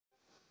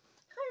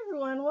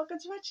everyone, welcome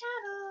to my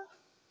channel.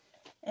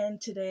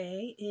 And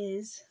today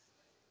is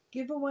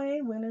giveaway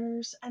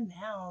winners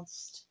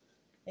announced.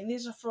 And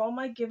these are for all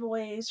my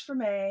giveaways for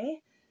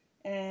May.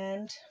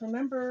 And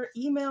remember,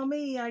 email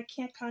me. I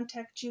can't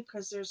contact you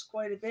because there's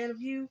quite a bit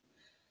of you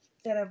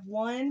that have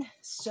won.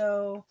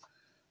 So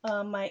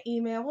my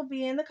email will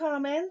be in the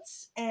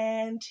comments.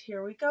 And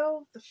here we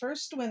go. The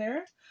first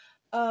winner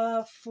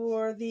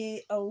for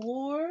the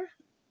Allure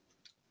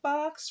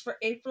box for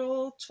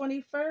April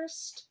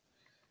 21st.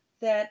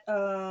 That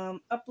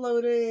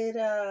uploaded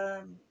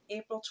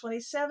April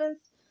 27th.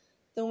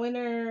 The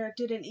winner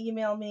didn't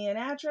email me an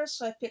address,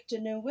 so I picked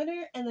a new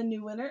winner, and the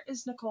new winner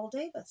is Nicole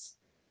Davis.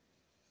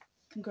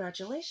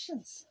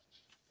 Congratulations.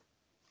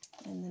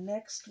 And the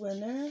next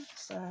winner,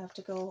 so I have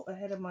to go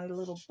ahead of my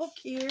little book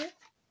here.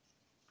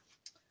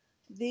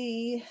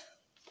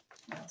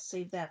 I'll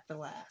save that for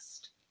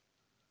last.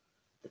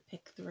 The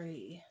pick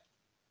 3.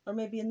 Or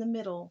maybe in the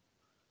middle.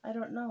 I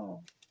don't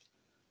know.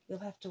 You'll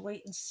have to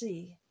wait and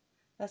see.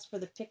 That's for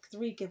the pick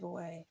 3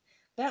 giveaway.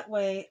 That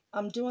way,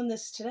 I'm doing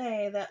this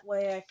today. That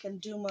way I can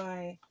do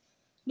my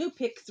new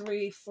pick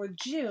 3 for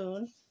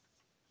June.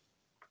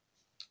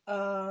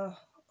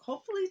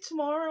 Hopefully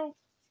tomorrow.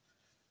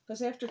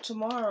 Because after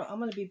tomorrow, I'm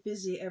going to be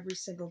busy every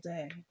single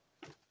day.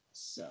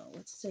 So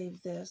let's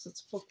save this.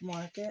 Let's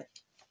bookmark it.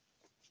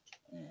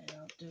 And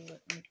I'll do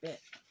it in a bit.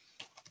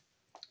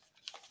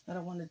 I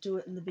don't want to do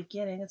it in the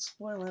beginning and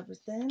spoil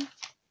everything.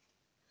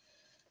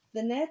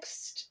 The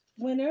next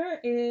winner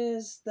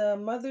is the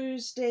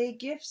Mother's Day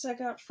gifts I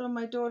got from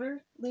my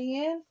daughter,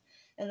 Leanne,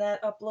 and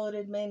that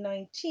uploaded May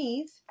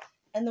 19th.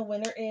 And the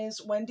winner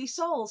is Wendy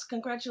Souls.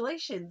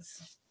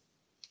 Congratulations.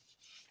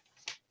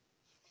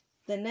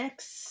 The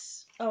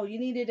next, you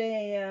needed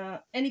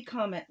any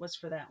comment was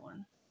for that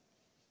one.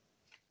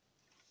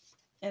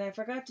 And I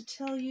forgot to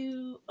tell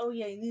you,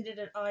 you needed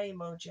an eye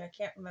emoji. I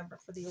can't remember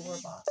for the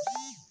Allure box.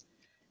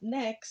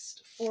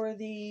 Next, for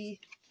the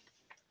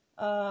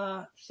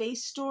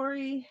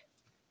Facetory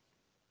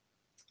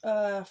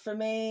for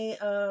May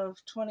of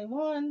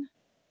 21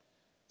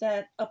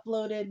 that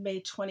uploaded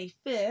May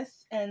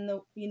 25th, and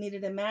you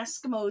needed a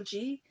mask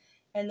emoji,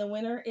 and the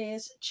winner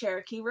is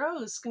Cherokee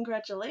Rose.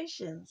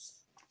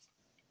 Congratulations.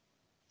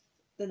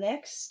 The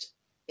next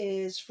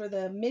is for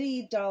the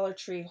mini Dollar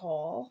Tree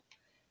haul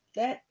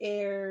that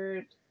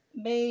aired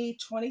May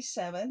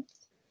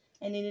 27th,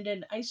 and you needed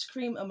an ice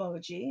cream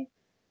emoji,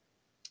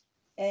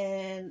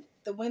 and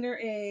the winner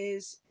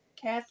is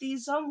Kathy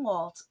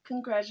Zumwalt.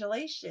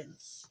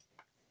 Congratulations.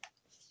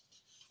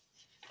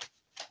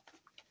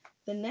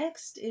 The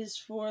next is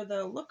for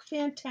the Look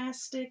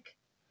Fantastic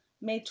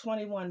May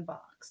 21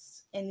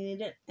 box. And you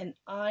need an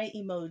eye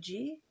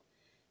emoji.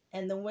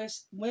 And the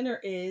winner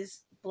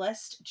is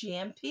Blessed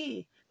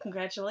GMP.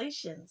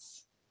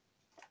 Congratulations.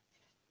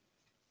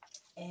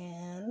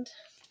 And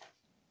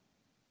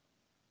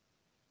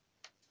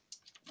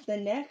the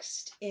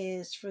next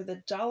is for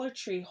the Dollar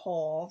Tree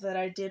haul that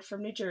I did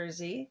from New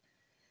Jersey.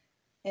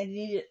 And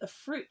you needed a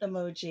fruit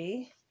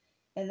emoji.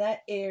 And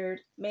that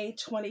aired May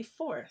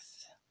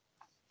 24th.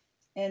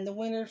 And the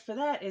winner for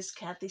that is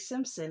Kathy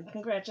Simpson.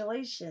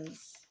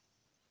 Congratulations.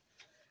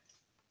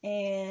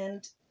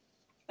 And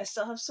I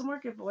still have some more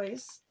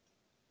giveaways.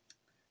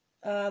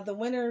 The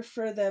winner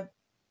for the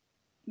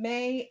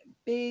May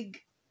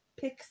Big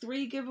Pick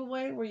 3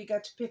 giveaway, where you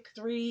got to pick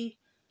 3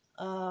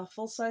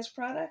 full-size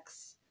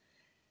products.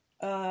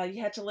 You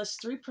had to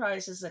list 3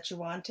 prizes that you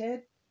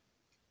wanted.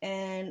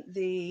 And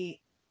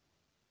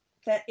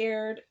that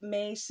aired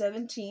May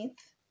 17th.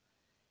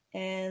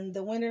 And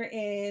the winner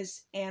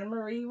is Anna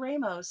Marie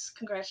Ramos.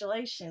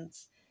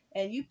 Congratulations.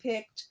 And you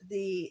picked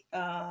the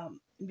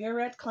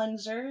Murette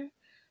Cleanser,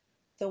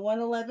 the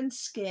 111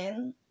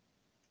 Skin,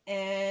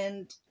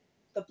 and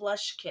the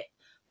blush kit.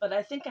 But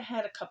I think I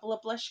had a couple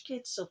of blush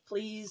kits, so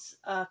please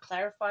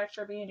clarify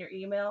for me in your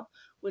email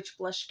which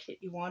blush kit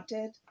you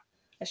wanted.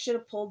 I should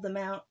have pulled them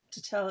out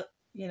to tell,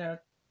 to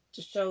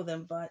show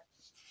them, but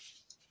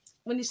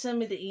when you send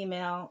me the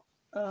email,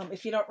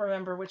 if you don't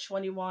remember which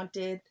one you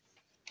wanted,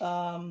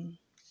 I'll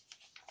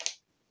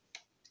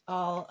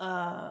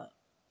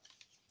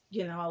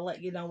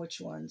let you know which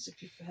ones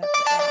if you have to.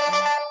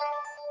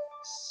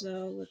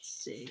 So let's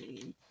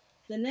see.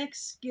 The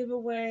next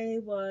giveaway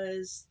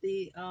was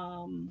the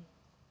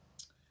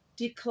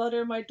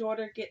declutter my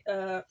daughter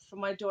for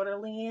my daughter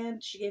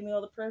Leanne. She gave me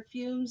all the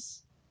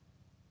perfumes,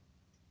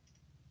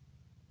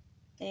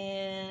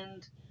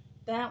 and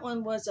that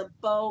one was a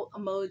bow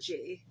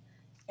emoji,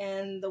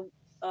 and the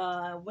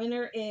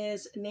winner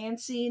is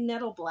Nancy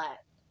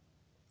Nettleblatt.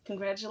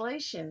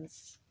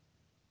 Congratulations.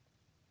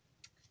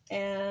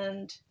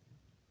 And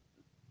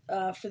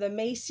for the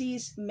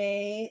Macy's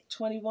May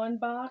 21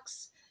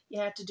 box, you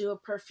had to do a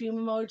perfume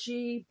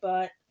emoji,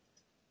 but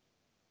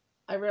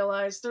I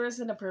realized there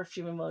isn't a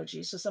perfume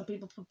emoji, so some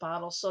people put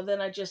bottles. So then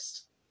I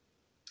just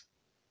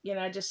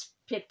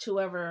picked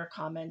whoever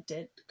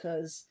commented,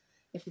 because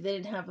if they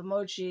didn't have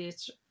emoji,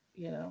 it's,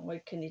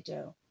 what can you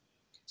do?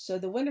 So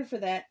the winner for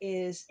that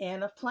is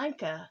Anna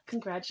Planka.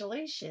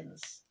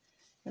 Congratulations.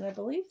 And I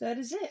believe that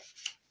is it.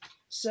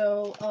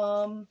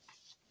 So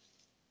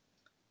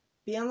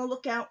be on the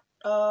lookout.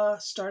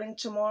 Starting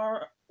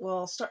tomorrow,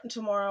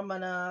 I'm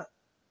gonna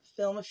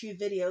film a few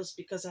videos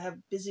because I have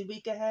a busy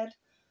week ahead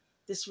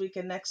this week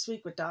and next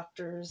week with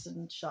doctors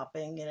and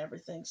shopping and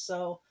everything.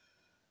 So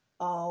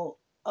I'll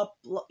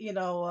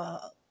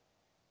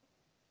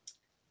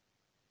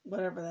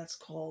whatever that's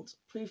called,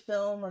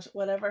 pre-film or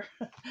whatever.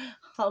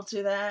 I'll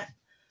do that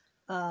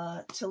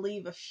to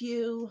leave a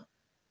few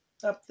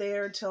up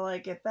there until I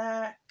get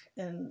back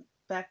and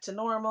back to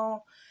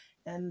normal.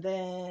 And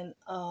then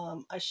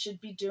I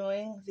should be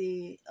doing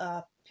the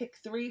pick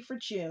 3 for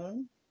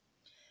June.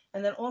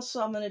 And then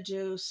also I'm going to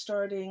do,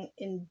 starting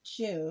in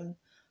June,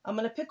 I'm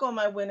going to pick all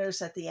my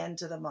winners at the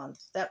end of the month.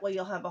 That way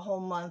you'll have a whole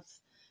month.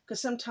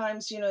 Because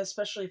sometimes,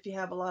 especially if you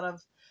have a lot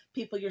of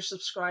people you're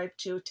subscribed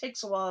to, it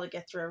takes a while to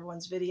get through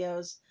everyone's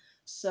videos.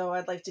 So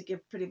I'd like to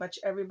give pretty much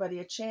everybody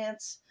a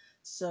chance.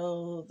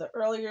 So the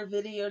earlier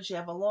videos, you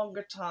have a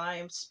longer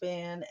time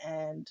span,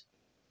 and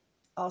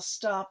I'll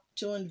stop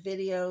doing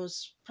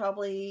videos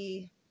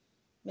probably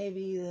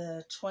maybe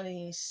the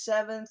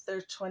 27th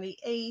or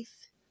 28th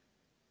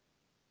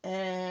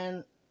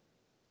and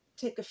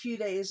take a few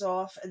days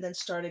off and then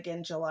start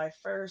again July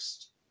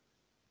 1st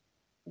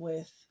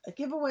with a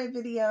giveaway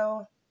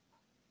video.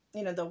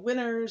 The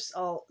winners,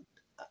 I'll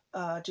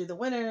do the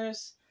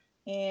winners,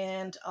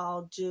 and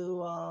I'll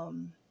do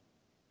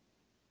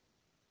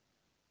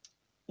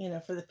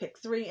for the pick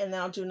 3, and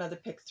then I'll do another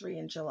pick 3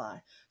 in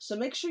July. So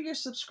make sure you're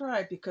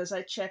subscribed, because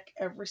I check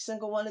every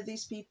single one of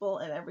these people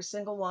and every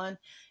single one.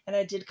 And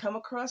I did come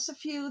across a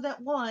few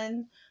that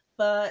won,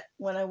 but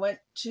when I went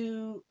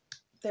to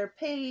their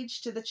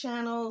page, to the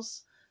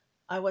channels,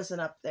 I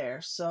wasn't up there.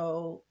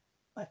 So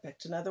I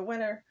picked another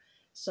winner.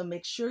 So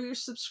make sure you're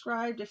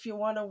subscribed if you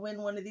want to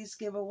win one of these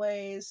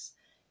giveaways,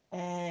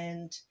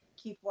 and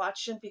keep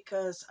watching,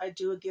 because I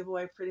do a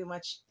giveaway pretty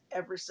much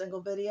every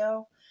single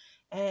video.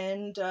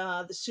 And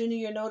the sooner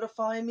you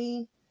notify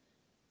me,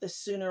 the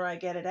sooner I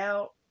get it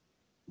out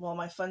while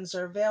my funds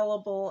are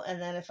available.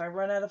 And then if I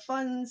run out of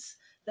funds,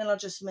 then I'll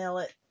just mail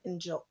it in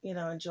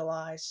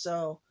July.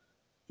 So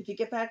if you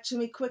get back to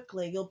me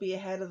quickly, you'll be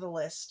ahead of the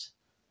list.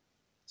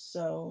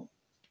 So,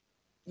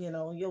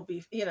 you'll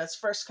be, it's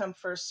first come,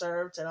 first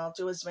served, and I'll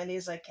do as many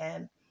as I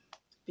can,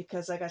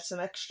 because I got some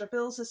extra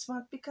bills this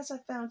month, because I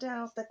found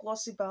out that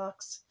Glossy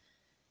Box,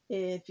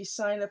 if you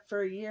sign up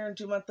for a year and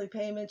do monthly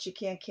payments, you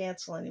can't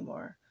cancel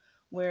anymore.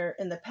 Where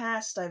in the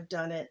past I've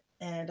done it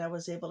and I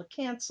was able to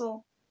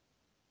cancel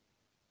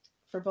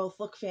for both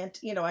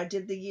I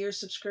did the year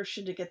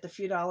subscription to get the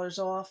few dollars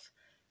off,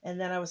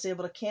 and then I was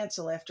able to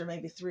cancel after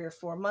maybe 3 or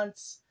 4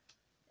 months,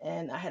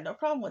 and I had no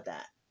problem with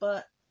that.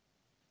 But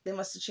they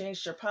must have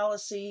changed their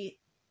policy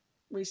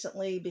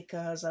recently,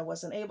 because I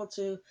wasn't able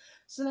to.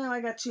 So now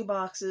I got 2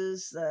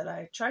 boxes that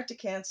I tried to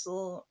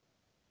cancel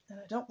and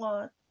I don't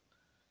want,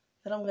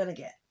 that I'm going to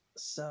get.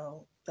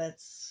 So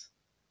that's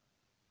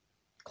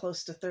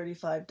close to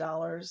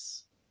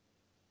 $35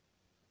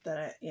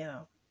 that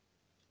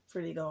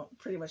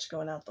pretty much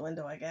going out the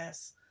window, I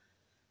guess.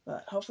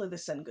 But hopefully they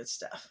send good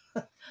stuff.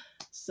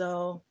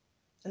 So,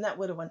 and that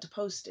would have went to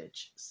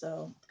postage.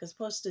 So, because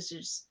postage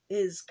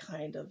is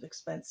kind of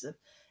expensive.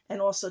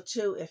 And also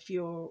too, if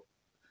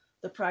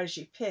the prize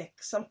you pick,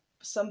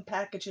 some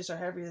packages are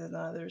heavier than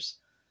others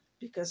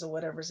because of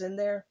whatever's in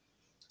there.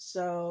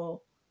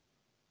 So,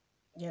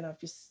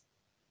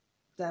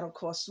 that'll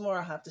cost more.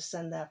 I'll have to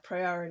send that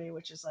priority,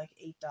 which is like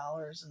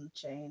 $8 and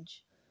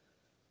change,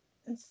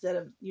 instead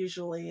of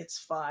usually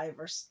it's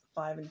 $5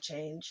 and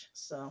change.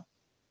 So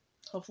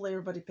hopefully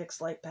everybody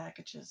picks light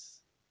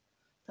packages,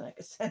 and I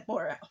can send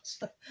more out.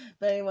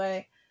 But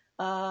anyway,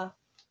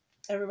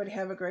 everybody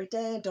have a great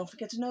day, and don't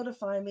forget to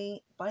notify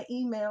me by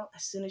email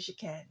as soon as you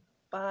can.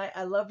 Bye.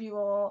 I love you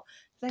all.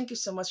 Thank you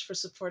so much for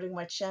supporting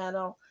my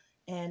channel,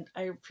 and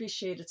I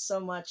appreciate it so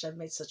much. I've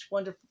made such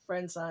wonderful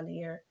friends on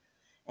here,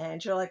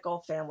 and you're like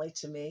all family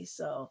to me.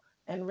 So,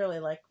 and really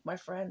like my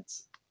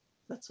friends.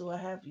 That's who I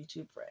have,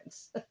 YouTube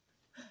friends.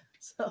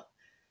 So,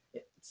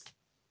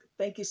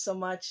 thank you so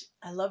much.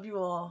 I love you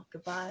all.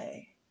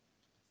 Goodbye.